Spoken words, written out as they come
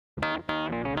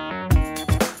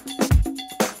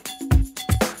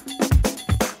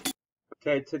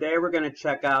Okay, today we're going to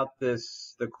check out the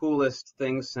coolest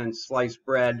thing since sliced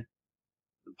bread,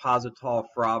 the Posital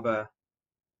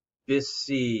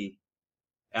BiSS-C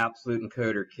Absolute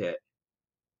Encoder Kit.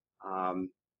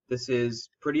 This is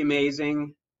pretty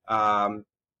amazing. 17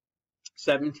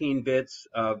 bits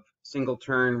of single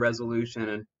turn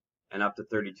resolution and up to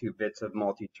 32 bits of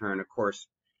multi-turn. Of course,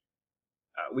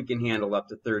 we can handle up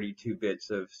to 32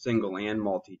 bits of single and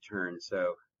multi-turn,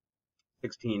 so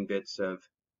 16 bits of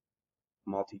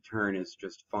multi-turn is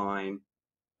just fine.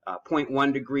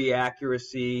 0.1 degree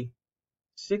accuracy,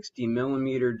 60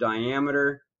 millimeter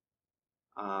diameter.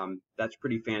 That's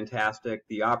pretty fantastic.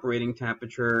 The operating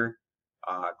temperature,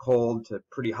 cold to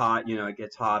pretty hot, it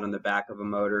gets hot on the back of a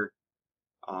motor.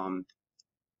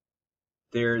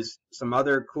 There's some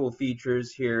other cool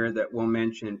features here that we'll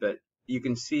mention, but you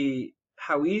can see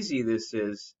how easy this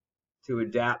is to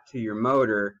adapt to your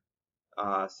motor.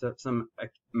 So some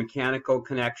mechanical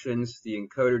connections, the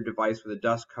encoder device with a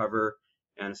dust cover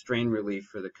and a strain relief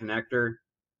for the connector.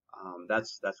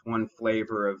 That's one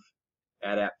flavor of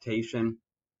adaptation.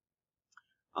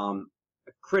 A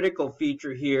critical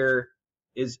feature here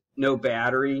is no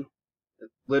battery.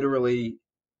 Literally,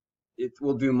 it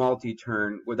will do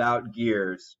multi-turn without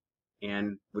gears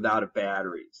and without a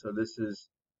battery. So this is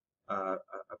a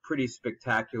pretty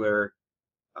spectacular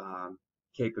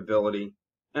capability.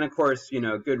 And of course,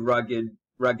 good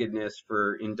ruggedness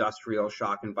for industrial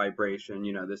shock and vibration.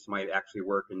 This might actually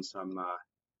work in some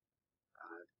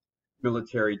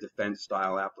military defense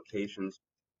style applications.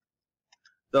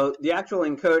 So the actual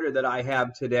encoder that I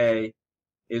have today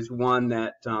is one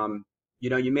that,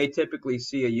 you may typically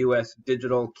see a US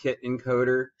digital Kit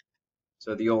encoder.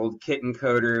 So the old Kit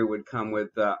encoder would come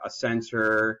with a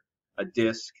sensor, a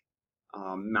disc,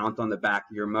 mount on the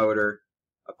back of your motor.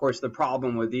 Of course, the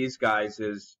problem with these guys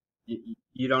is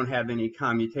you don't have any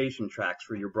commutation tracks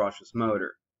for your brushless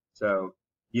motor. So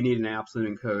you need an absolute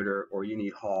encoder or you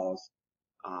need Halls.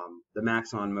 The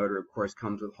Maxon motor, of course,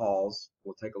 comes with Halls.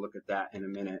 We'll take a look at that in a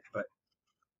minute. But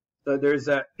so there's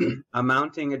a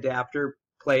mounting adapter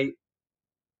plate,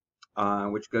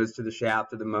 which goes to the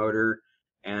shaft of the motor,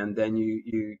 and then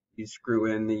you screw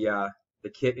in the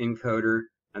Kit encoder,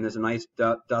 and there's a nice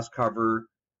dust cover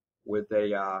with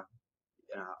a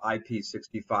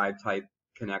IP65 type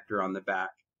connector on the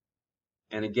back.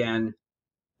 And again,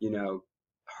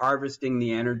 harvesting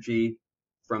the energy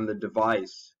from the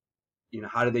device.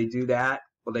 How do they do that?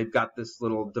 Well, they've got this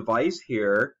little device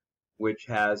here, which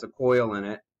has a coil in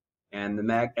it, and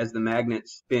as the magnet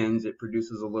spins, it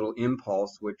produces a little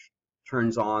impulse, which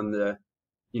turns on the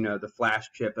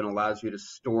flash chip and allows you to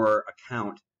store a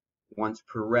count once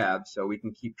per rev, so we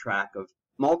can keep track of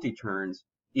multi-turns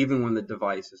even when the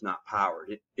device is not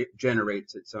powered. It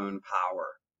generates its own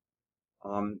power.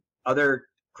 Other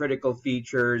critical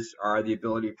features are the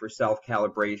ability for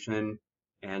self-calibration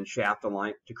and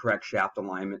to correct shaft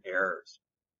alignment errors.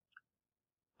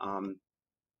 So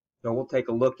we'll take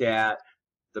a look at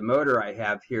the motor I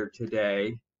have here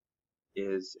today.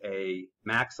 Is a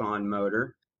Maxon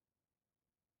motor.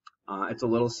 It's a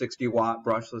little 60-watt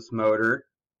brushless motor.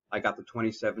 I got the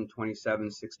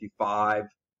 2765,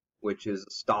 which is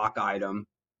a stock item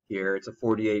here. It's a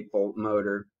 48-volt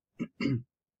motor.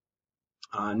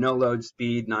 No load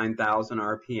speed, 9,000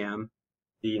 RPM.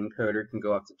 The encoder can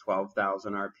go up to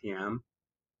 12,000 RPM.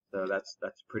 So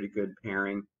that's pretty good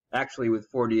pairing. Actually, with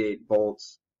 48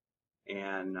 volts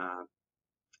and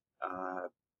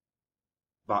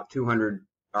about 200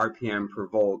 RPM per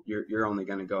volt, you're only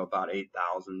going to go about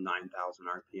 8,000, 9,000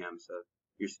 RPM. So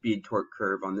your speed torque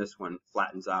curve on this one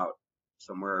flattens out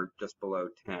somewhere just below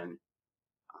 10.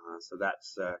 So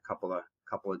that's a couple of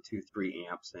 2-3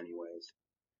 amps anyways.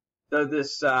 So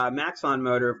this Maxon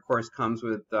motor, of course, comes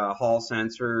with Hall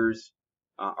sensors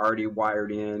already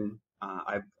wired in.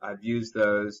 I've used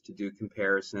those to do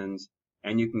comparisons,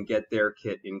 and you can get their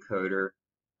Kit encoder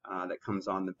that comes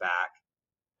on the back.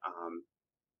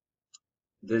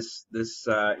 This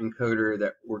encoder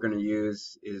that we're going to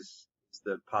use is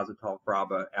the Posital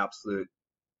Absolute,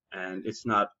 and it's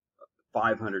not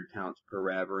 500 counts per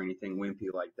rev or anything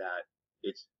wimpy like that.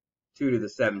 It's 2 to the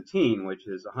 17, which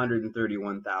is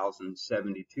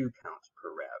 131,072 counts per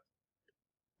rev.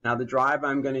 Now the drive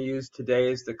I'm going to use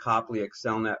today is the Copley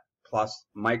Accelnet Plus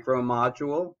Micro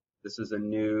Module. This is a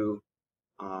new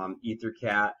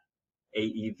EtherCAT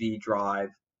AEV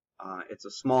drive. It's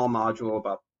a small module,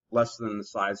 about less than the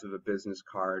size of a business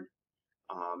card.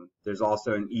 There's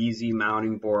also an easy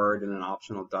mounting board and an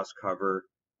optional dust cover.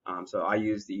 So I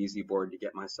use the easy board to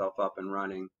get myself up and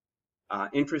running.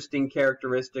 Interesting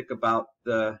characteristic about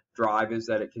the drive is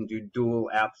that it can do dual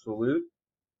absolute.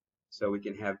 So we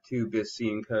can have two BiSS-C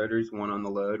encoders, one on the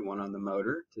load, one on the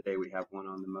motor. Today we have one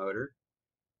on the motor.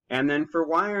 And then for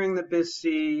wiring the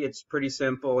BiSS-C, it's pretty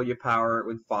simple. You power it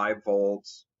with 5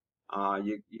 volts.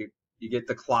 You get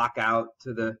the clock out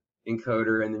to the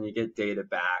encoder, and then you get data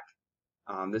back.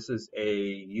 This is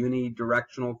a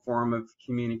unidirectional form of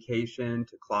communication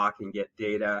to clock and get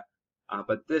data.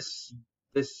 But this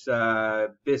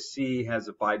BiSS-C has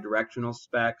a bidirectional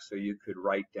spec, so you could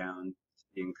write down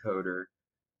the encoder.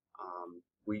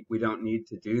 We don't need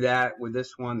to do that with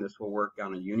this one. This will work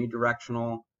on a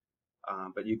unidirectional,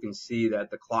 but you can see that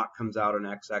the clock comes out on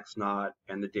XX0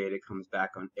 and the data comes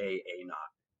back on AA0.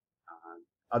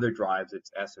 Other drives,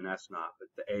 it's S and S0, but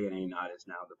the A and A0 is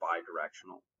now the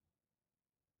bidirectional.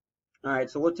 All right,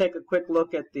 so we'll take a quick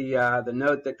look at the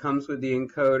note that comes with the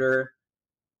encoder.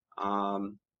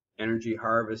 Energy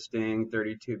harvesting,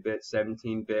 32-bit,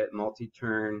 17-bit,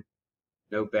 multi-turn,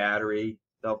 no battery,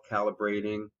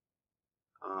 self-calibrating.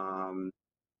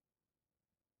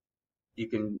 You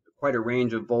can quite a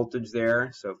range of voltage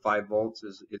there, so 5 volts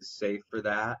is safe for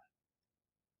that.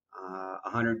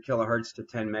 100 kilohertz to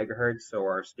 10 megahertz, so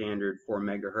our standard 4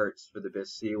 megahertz for the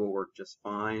BiSS-C will work just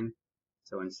fine.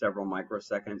 So in several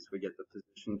microseconds we get the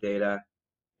position data,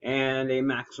 and a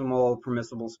maximal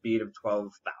permissible speed of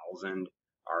 12,000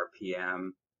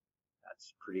 RPM.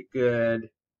 That's pretty good.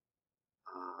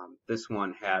 This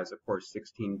one has, of course,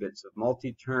 16 bits of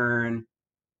multi-turn,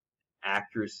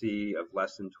 accuracy of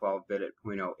less than 12 bit at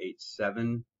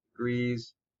 0.087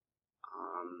 degrees.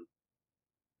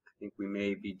 I think we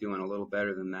may be doing a little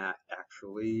better than that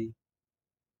actually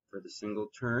for the single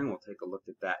turn. We'll take a look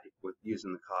at that with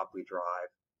using the Copley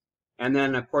drive. And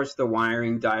then, of course, the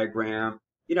wiring diagram,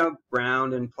 you know,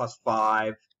 ground and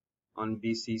 +5 on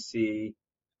VCC,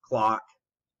 clock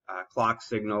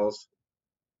signals,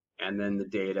 and then the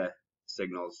data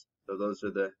signals. So those are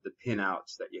the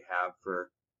pinouts that you have for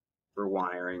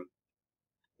wiring.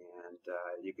 And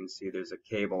you can see there's a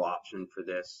cable option for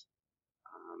this.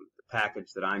 The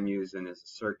package that I'm using is a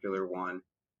circular one,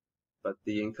 but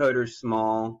the encoder's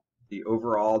small. The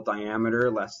overall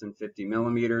diameter less than 50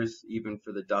 millimeters, even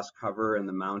for the dust cover and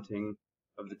the mounting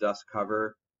of the dust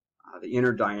cover. The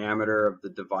inner diameter of the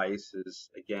device is,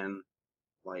 again,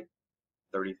 like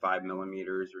 35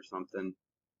 millimeters or something.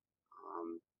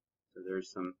 So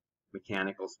there's some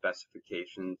mechanical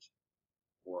specifications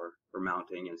for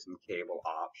mounting and some cable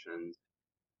options.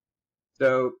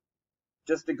 So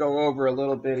just to go over a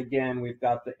little bit again, we've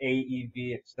got the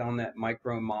AEV Accelnet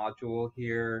Micro Module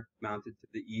here mounted to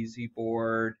the Easy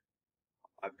board.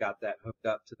 I've got that hooked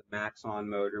up to the Maxon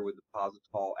motor with the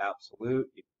Posital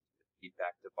Absolute. The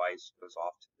feedback device goes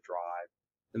off to the drive,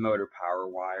 the motor power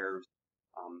wires.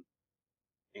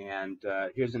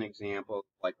 Here's an example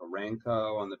like a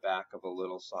Renko on the back of a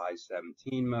little size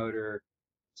 17 motor,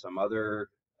 some other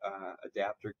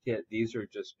adapter kit. These are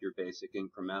just your basic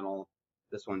incremental.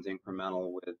 This one's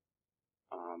incremental with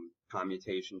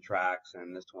commutation tracks,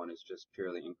 and this one is just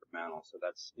purely incremental. So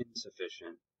that's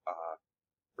insufficient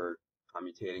for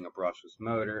commutating a brushless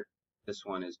motor. This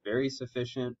one is very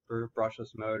sufficient for a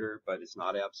brushless motor, but it's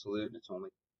not absolute, and it's only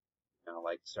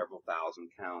like several thousand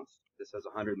counts. This has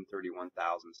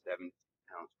 131,070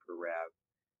 counts per rev.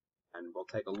 And we'll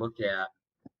take a look at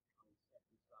the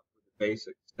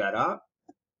basic setup.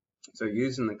 So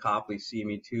using the Copley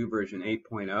CME2 version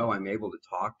 8.0, I'm able to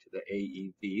talk to the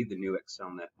AEV, the new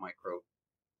Accelnet Micro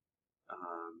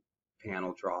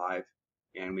panel drive,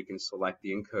 and we can select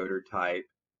the encoder type,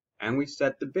 and we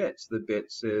set the bits. The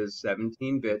bits is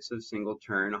 17 bits of single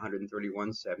turn,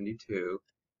 131.72,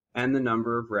 and the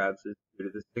number of revs is 2 to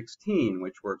the 16,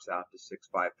 which works out to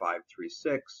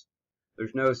 65536.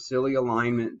 There's no silly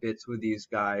alignment bits with these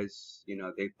guys.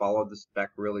 They follow the spec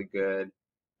really good.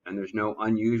 And there's no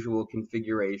unusual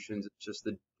configurations. It's just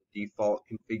the default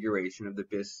configuration of the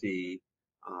BiSS-C.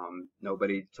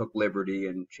 Nobody took liberty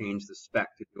and changed the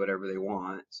spec to do whatever they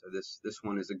want. So this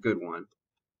one is a good one.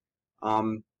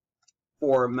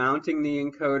 For mounting the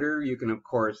encoder, you can of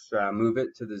course move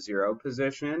it to the 0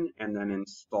 position and then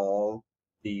install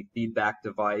the feedback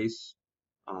device.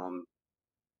 So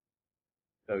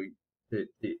to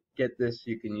get this,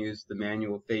 you can use the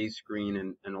manual phase screen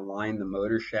and align the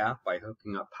motor shaft by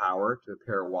hooking up power to a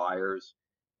pair of wires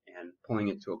and pulling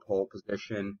it to a pole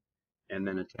position, and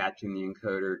then attaching the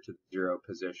encoder to the 0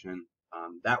 position.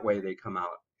 That way they come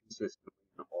out consistently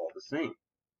and all the same.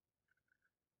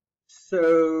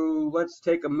 So let's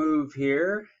take a move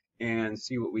here and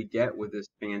see what we get with this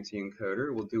fancy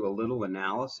encoder. We'll do a little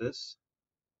analysis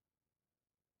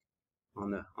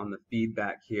on the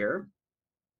feedback here.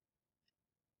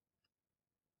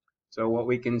 So what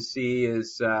we can see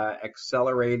is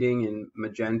accelerating in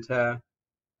magenta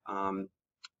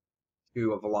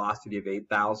to a velocity of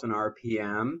 8,000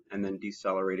 RPM and then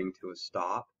decelerating to a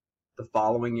stop. The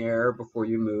following error before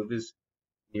you move is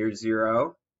near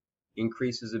zero,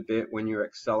 increases a bit when you're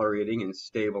accelerating and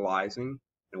stabilizing.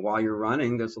 And while you're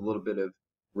running, there's a little bit of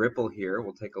ripple here.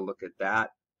 We'll take a look at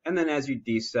that. And then as you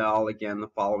decel, again, the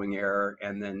following error,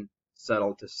 and then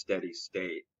settle to steady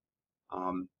state.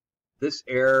 This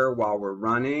error while we're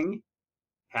running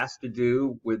has to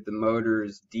do with the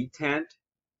motor's detent.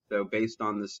 So based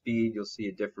on the speed, you'll see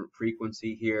a different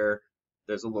frequency here.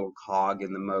 There's a little cog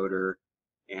in the motor,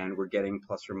 and we're getting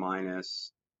plus or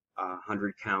minus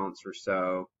 100 counts or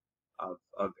so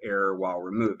of error while we're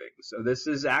moving. So this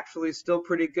is actually still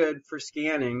pretty good for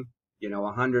scanning. You know,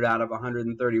 100 out of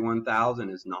 131,000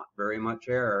 is not very much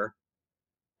error.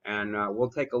 And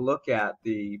we'll take a look at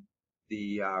the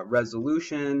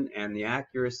resolution and the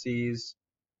accuracies.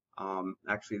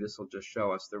 Actually, this will just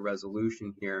show us the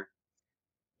resolution here.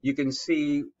 You can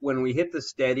see when we hit the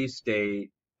steady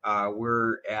state,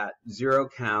 we're at 0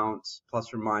 counts,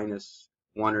 plus or minus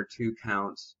 1 or 2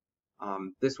 counts.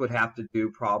 This would have to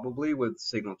do probably with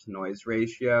signal-to-noise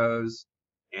ratios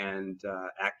and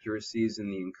accuracies in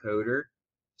the encoder.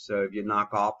 So if you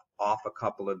knock off a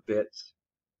couple of bits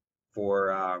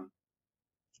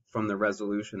from the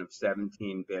resolution of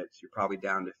 17 bits, you're probably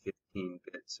down to 15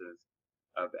 bits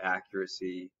of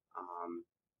accuracy.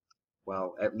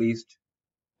 Well, at least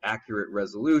accurate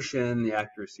resolution. The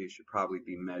accuracy should probably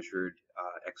be measured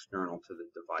external to the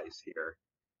device here.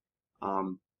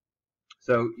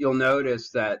 So you'll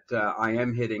notice that I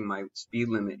am hitting my speed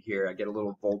limit here. I get a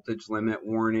little voltage limit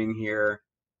warning here.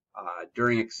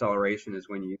 During acceleration is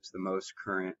when you use the most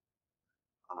current.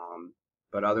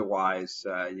 But otherwise,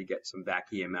 you get some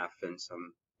back EMF and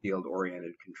some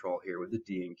field-oriented control here with the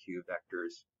D and Q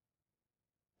vectors.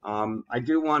 I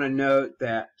do want to note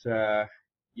that,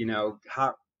 you know,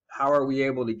 how are we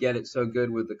able to get it so good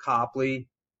with the Copley?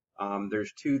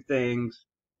 There's two things.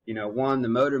 You know, one, the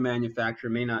motor manufacturer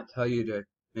may not tell you to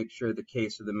make sure the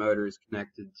case of the motor is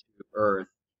connected to earth.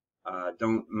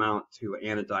 Don't mount to an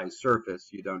anodized surface.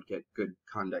 You don't get good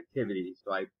conductivity.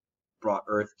 So I brought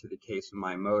earth to the case of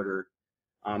my motor.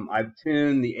 I've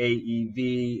tuned the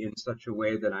AEV in such a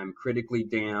way that I'm critically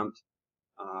damped.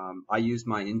 I use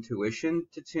my intuition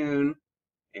to tune,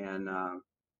 and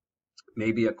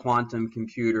maybe a quantum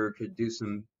computer could do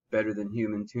some better than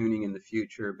human tuning in the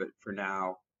future, but for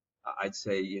now, I'd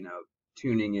say, you know,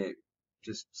 tuning it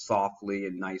just softly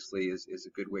and nicely is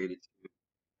a good way to tune.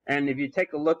 And if you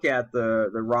take a look at the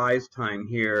rise time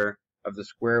here of the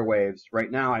square waves, right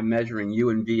now I'm measuring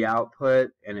U and V output,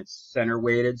 and it's center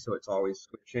weighted, so it's always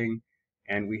switching.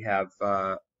 And we have,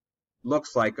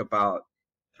 looks like about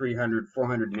 300,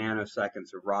 400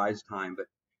 nanoseconds of rise time, but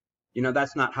you know,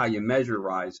 that's not how you measure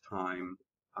rise time.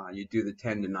 You do the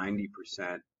 10 to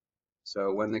 90%.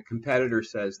 So when the competitor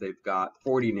says they've got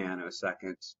 40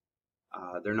 nanoseconds,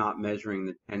 they're not measuring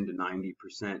the 10 to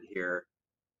 90% here.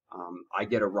 I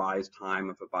get a rise time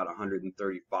of about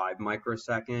 135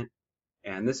 microsecond,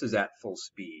 and this is at full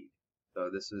speed. So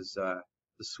this is the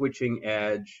switching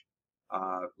edge,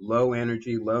 low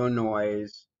energy, low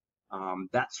noise.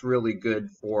 That's really good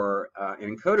for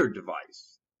an encoder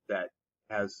device that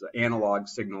has analog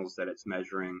signals that it's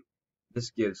measuring.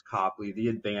 This gives Copley the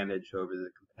advantage over the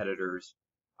competitors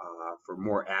for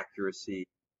more accuracy,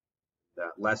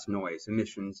 less noise,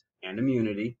 emissions, and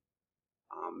immunity.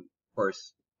 Of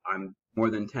course, I'm more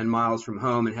than 10 miles from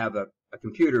home and have a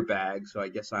computer bag, so I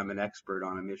guess I'm an expert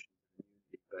on emissions and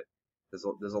immunity,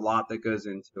 but there's a lot that goes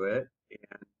into it,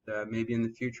 and maybe in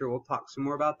the future we'll talk some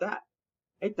more about that.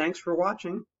 Hey, thanks for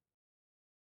watching.